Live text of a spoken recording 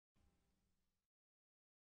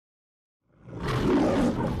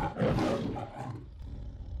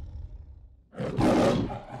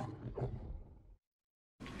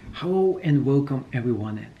Hello and welcome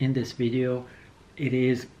everyone. In this video, it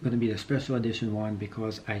is going to be the special edition one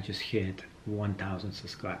because I just hit 1000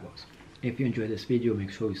 subscribers. If you enjoyed this video,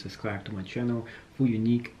 make sure you subscribe to my channel for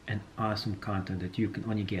unique and awesome content that you can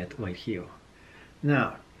only get right here.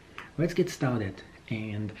 Now, let's get started.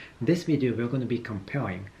 And this video, we're going to be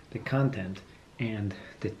comparing the content and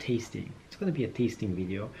the tasting. It's going to be a tasting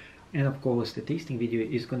video. And of course, the tasting video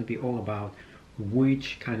is going to be all about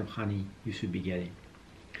which kind of honey you should be getting.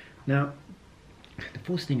 Now, the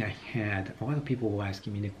first thing I had, a lot of people were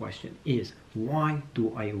asking me the question is, why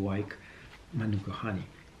do I like manuka honey?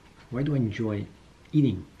 Why do I enjoy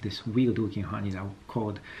eating this weird looking honey that I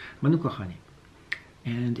called manuka honey?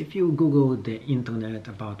 And if you Google the internet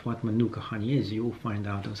about what manuka honey is, you'll find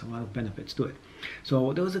out there's a lot of benefits to it.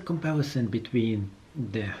 So there was a comparison between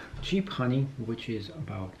the cheap honey, which is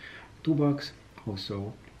about $2 or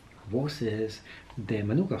so, versus the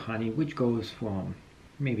manuka honey, which goes from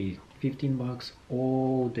maybe $15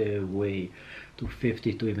 all the way to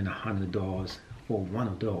 $50 to even $100 for one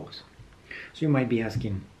of those. So you might be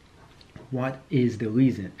asking, what is the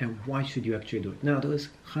reason and why should you actually do it? Now, there's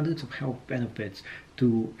hundreds of health benefits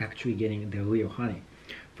to actually getting the real honey.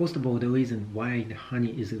 First of all, the reason why the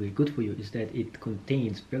honey is really good for you is that it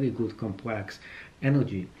contains very good complex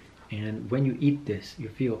energy. And when you eat this, you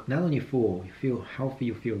feel not only full, you feel healthy,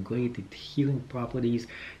 you feel great, it's healing properties,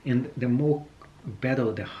 and the more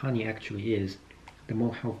better the honey actually is, the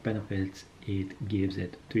more health benefits it gives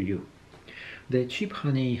it to you. The cheap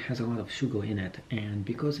honey has a lot of sugar in it, and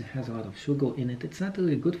because it has a lot of sugar in it, it's not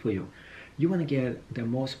really good for you. You want to get the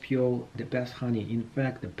most pure, the best honey. In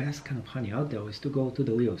fact, the best kind of honey out there is to go to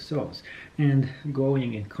the real source, and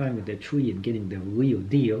going and climbing the tree and getting the real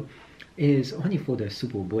deal is only for the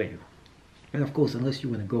super brave. And of course, unless you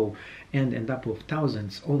want to go and end up with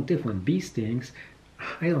thousands of different bee stings,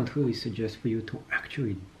 I don't really suggest for you to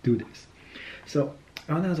actually do this. So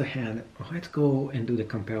on the other hand, let's go and do the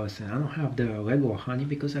comparison. I don't have the regular honey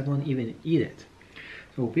because I don't even eat it.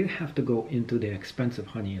 So we have to go into the expensive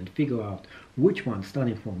honey and figure out which one,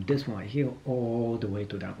 starting from this one right here all the way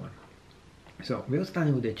to that one. So we're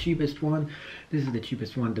starting with the cheapest one. This is the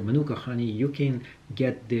cheapest one, the manuka honey. You can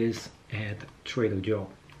get this at Trader Joe.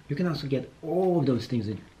 You can also get all of those things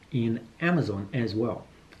in Amazon as well.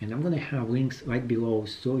 And I'm going to have links right below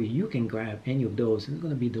so you can grab any of those, and it's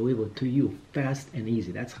going to be delivered to you fast and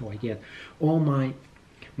easy. That's how I get all my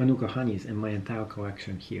manuka honeys and my entire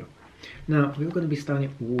collection here. Now, we're going to be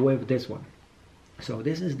starting with this one. So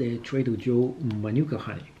this is the Trader Joe manuka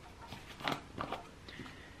honey.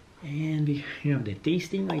 And we have the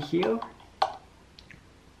tasting right here.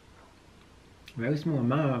 Very small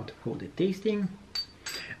amount for the tasting.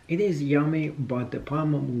 It is yummy, but the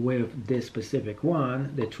problem with this specific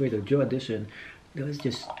one, the Trader Joe edition, there is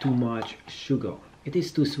just too much sugar. It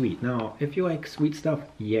is too sweet. Now, if you like sweet stuff,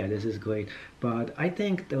 yeah, this is great. But I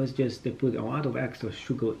think there was just, they put a lot of extra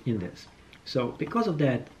sugar in this. So because of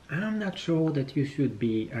that, I'm not sure that you should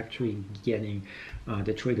be actually getting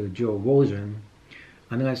the Trader Joe version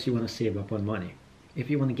unless you want to save up on money. If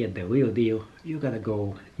you want to get the real deal, you gotta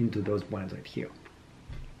go into those brands right here.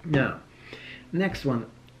 Now, next one.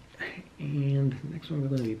 And next one we're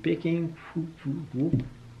going to be picking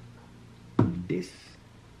this.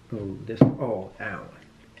 Oh, this. Oh, that one.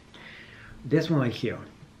 This one right here.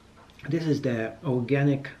 This is the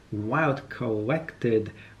organic wild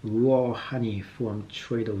collected raw honey from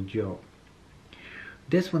Trader Joe.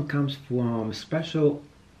 This one comes from special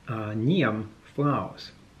neem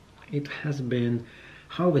flowers. It has been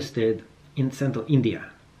harvested in central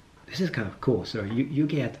India. This is kind of cool. So you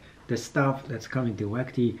get the stuff that's coming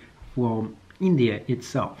directly from India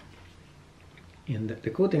itself. And the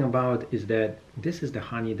cool thing about is that this is the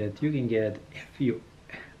honey that you can get if you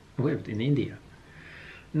lived in India.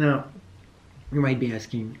 Now, you might be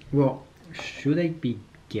asking, well, should I be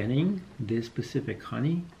getting this specific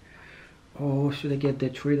honey? Or should I get the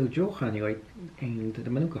Trader Joe honey, like, and the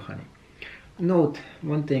manuka honey? Note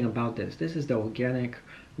one thing about this. This is the organic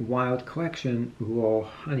wild collection raw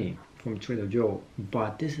honey from Trader Joe,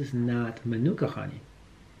 but this is not manuka honey,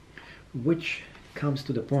 which comes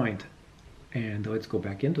to the point, and let's go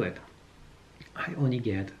back into it. I only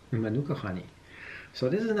get manuka honey. So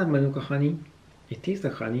this is not manuka honey. It tastes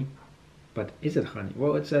like honey, but is it honey?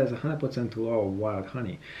 Well, it says 100% raw wild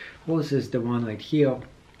honey. Well, this is the one right here.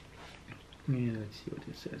 Yeah, let's see what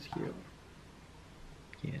it says here.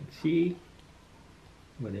 Can't see.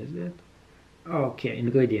 What is it? Okay,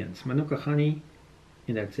 ingredients. Manuka honey,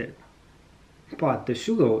 and that's it. But the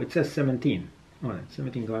sugar, it says 17 on it,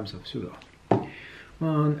 17 grams of sugar.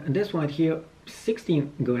 On this one here,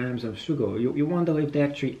 16 grams of sugar. You wonder if they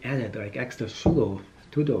actually added like extra sugar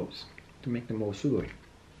to those to make them more sugary.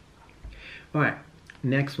 All right,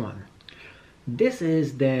 next one. This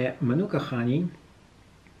is the manuka honey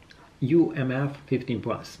UMF 15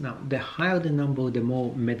 plus. Now, the higher the number, the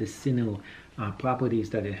more medicinal properties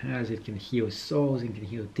that it has. It can heal sores, it can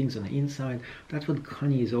heal things on the inside. That's what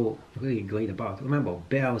honey is all really great about. Remember,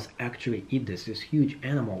 bears actually eat this. These huge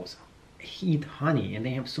animals eat honey and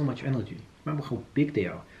they have so much energy. Remember how big they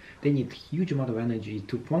are. They need huge amount of energy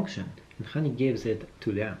to function, and honey gives it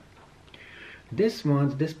to them. This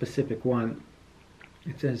specific one,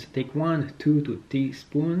 it says take 1 to 2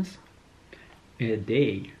 teaspoons a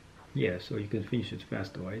day. Yeah, so you can finish it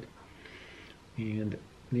faster, right? And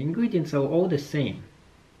the ingredients are all the same,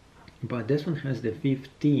 but this one has the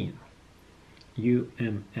 15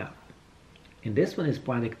 UMF, and this one is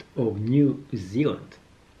product of New Zealand.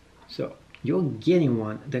 So you're getting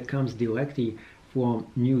one that comes directly from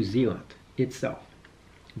New Zealand itself,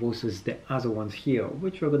 versus the other ones here,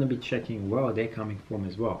 which we're going to be checking where they're coming from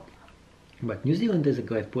as well. But New Zealand is a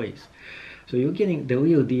great place. So you're getting the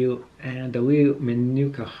real deal and the real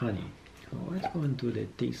manuka honey. So let's go into the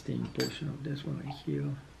tasting portion of this one right here.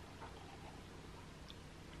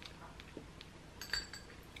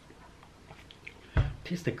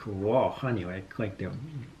 Tastes like raw honey, I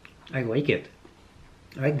like it.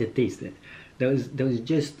 I like the taste. There's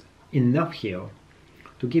just enough here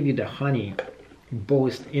to give you the honey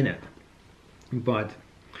burst in it, but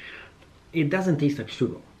it doesn't taste like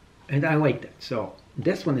sugar, and I like that. So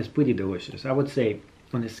this one is pretty delicious. I would say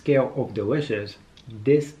on a scale of delicious,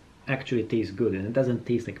 this actually tastes good, and it doesn't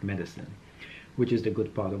taste like medicine, which is the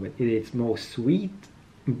good part of it. It's more sweet,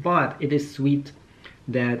 but it is sweet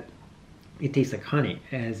that it tastes like honey,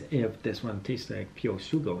 as if this one tastes like pure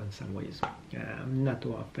sugar in some ways. I'm not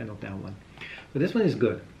too a fan of that one. But this one is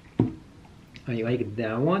good. I like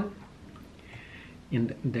that one.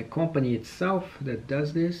 And the company itself that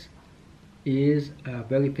does this is a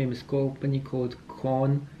very famous company called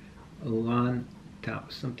Corn Lan Tao,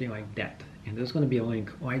 something like that. And there's going to be a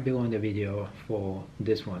link right below in the video for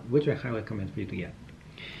this one, which I highly recommend for you to get.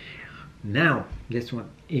 Now, this one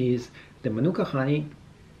is the Manuka honey,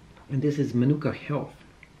 and this is Manuka Health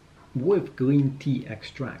with green tea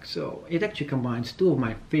extract. So it actually combines two of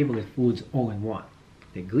my favorite foods all in one.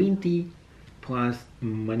 The green tea plus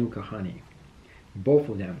Manuka honey. Both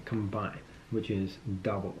of them combined, which is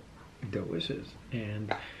double delicious.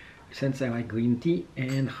 And since I like green tea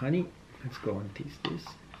and honey, let's go and taste this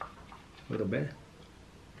a little bit.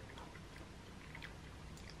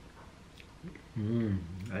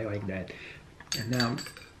 I like that. And now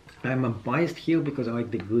I'm biased here because I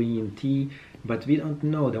like the green tea, but we don't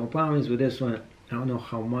know. The problem is with this one, I don't know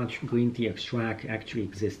how much green tea extract actually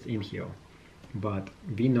exists in here, but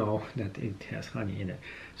we know that it has honey in it.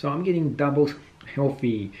 So I'm getting double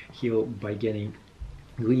healthy here by getting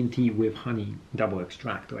green tea with honey double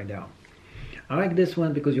extract right now. I like this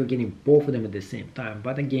one because you're getting both of them at the same time.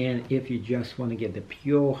 But again, if you just want to get the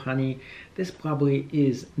pure honey, this probably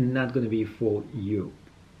is not going to be for you.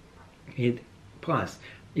 Plus,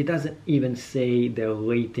 it doesn't even say the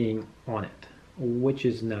rating on it, which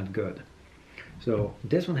is not good. So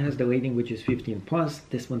this one has the rating, which is 15 plus.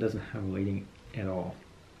 This one doesn't have a rating at all.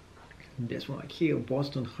 This one like here,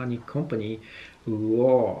 Boston Honey Company,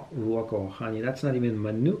 raw local honey. That's not even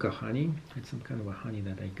Manuka honey. It's some kind of a honey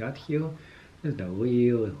that I got here. This is the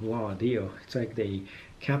real raw deal. It's like they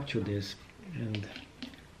captured this and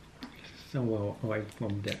somewhere right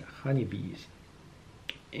from the honeybees.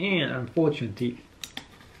 And unfortunately,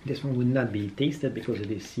 this one will not be tasted because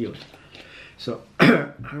it is sealed. So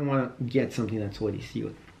I want to get something that's already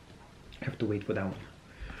sealed. I have to wait for that one.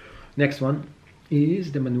 Next one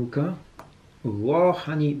is the Manuka raw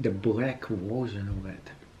honey, the black version of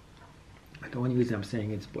it. The only reason I'm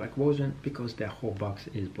saying it's black version because the whole box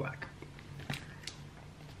is black.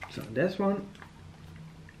 So this one,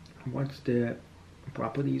 what's the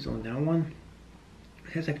properties on that one?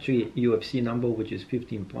 It has actually a UFC number, which is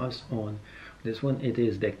 15 plus on this one. It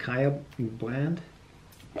is the Kaya brand.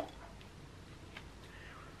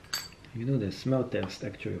 You know the smell test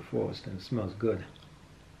actually first, and it smells good.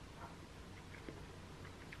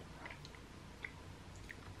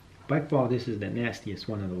 By far, this is the nastiest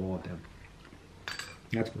one of all of them.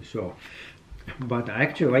 That's for sure. But I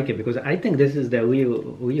actually like it because I think this is the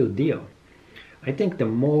real deal. I think the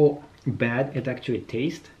more bad it actually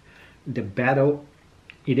tastes, the better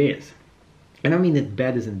it is. And I mean that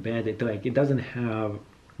bad isn't bad. It doesn't have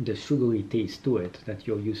the sugary taste to it that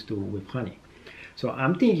you're used to with honey. So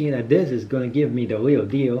I'm thinking that this is going to give me the real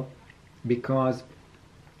deal because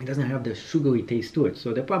it doesn't have the sugary taste to it.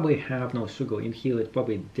 So they probably have no sugar in here. It's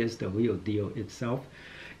probably just the real deal itself.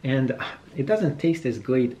 And it doesn't taste as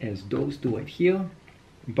great as those two right here,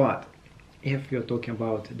 but if you're talking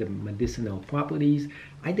about the medicinal properties,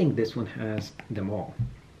 I think this one has them all.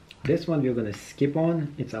 This one we're gonna skip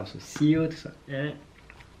on. It's also sealed, so,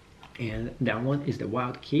 and that one is the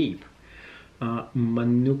Wild Cape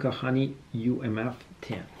Manuka Honey UMF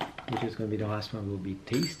 10, which is gonna be the last one we'll be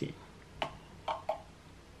tasting.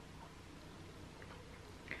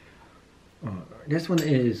 This one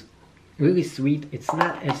is really sweet. It's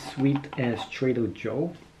not as sweet as Trader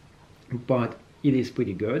Joe, but it is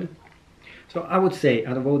pretty good. So I would say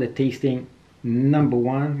out of all the tasting, number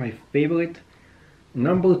one, my favorite.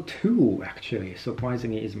 Number two, actually,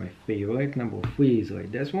 surprisingly, is my favorite. Number three is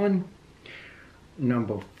like this one.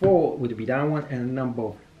 Number four would be that one, and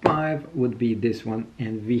number five would be this one.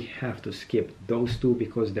 And we have to skip those two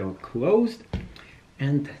because they were closed.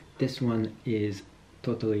 And this one is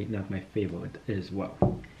totally not my favorite as well.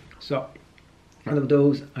 So out of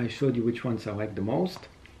those, I showed you which ones I like the most.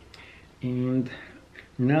 And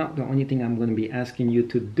now the only thing I'm going to be asking you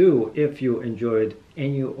to do, if you enjoyed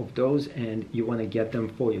any of those and you want to get them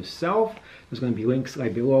for yourself, there's going to be links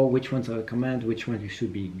right below which ones I recommend, which ones you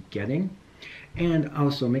should be getting. And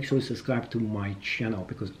also make sure you subscribe to my channel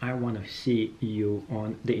because I want to see you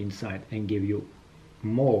on the inside and give you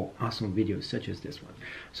more awesome videos such as this one.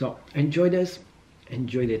 So enjoy this,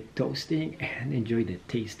 enjoy the toasting, and enjoy the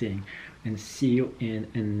tasting, and see you in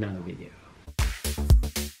another video.